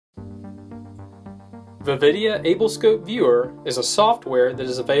Vividia Ablescope Viewer is a software that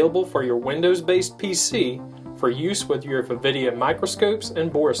is available for your Windows-based PC for use with your Vividia microscopes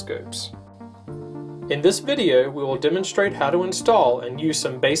and borescopes. In this video, we will demonstrate how to install and use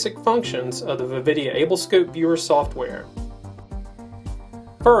some basic functions of the Vividia Ablescope Viewer software.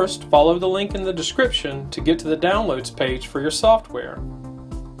 First, follow the link in the description to get to the downloads page for your software.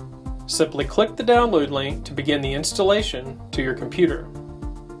 Simply click the download link to begin the installation to your computer.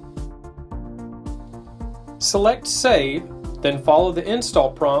 Select Save, then follow the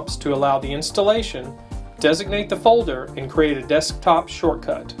install prompts to allow the installation, designate the folder, and create a desktop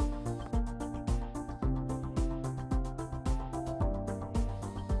shortcut.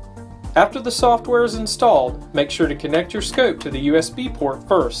 After the software is installed, make sure to connect your scope to the USB port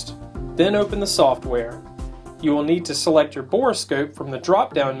first, then open the software. You will need to select your borescope from the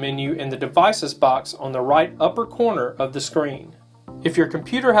drop-down menu in the Devices box on the right upper corner of the screen. If your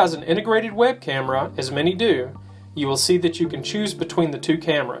computer has an integrated web camera, as many do, you will see that you can choose between the two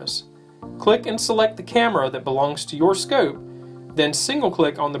cameras. Click and select the camera that belongs to your scope, then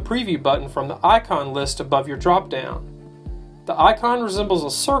single-click on the preview button from the icon list above your drop-down. The icon resembles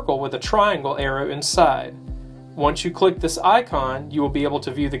a circle with a triangle arrow inside. Once you click this icon, you will be able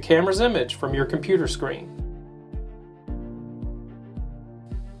to view the camera's image from your computer screen.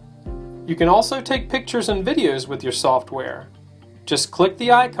 You can also take pictures and videos with your software. Just click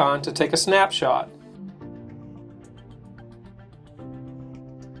the icon to take a snapshot.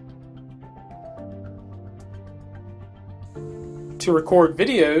 To record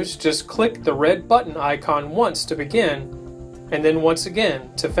videos, just click the red button icon once to begin, and then once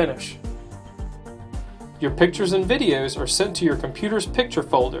again to finish. Your pictures and videos are sent to your computer's picture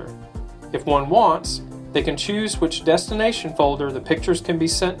folder. If one wants, they can choose which destination folder the pictures can be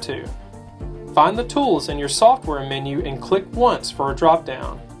sent to. Find the tools in your software menu and click once for a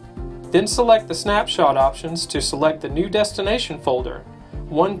drop-down. Then select the snapshot options to select the new destination folder,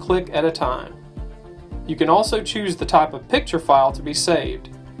 one click at a time. You can also choose the type of picture file to be saved.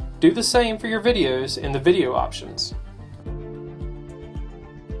 Do the same for your videos in the video options.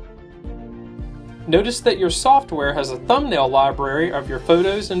 Notice that your software has a thumbnail library of your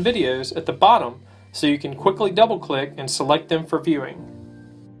photos and videos at the bottom, so you can quickly double-click and select them for viewing.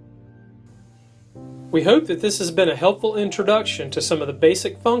 We hope that this has been a helpful introduction to some of the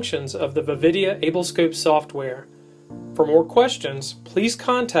basic functions of the Vividia Ablescope software. For more questions, please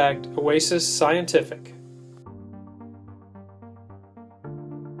contact Oasis Scientific.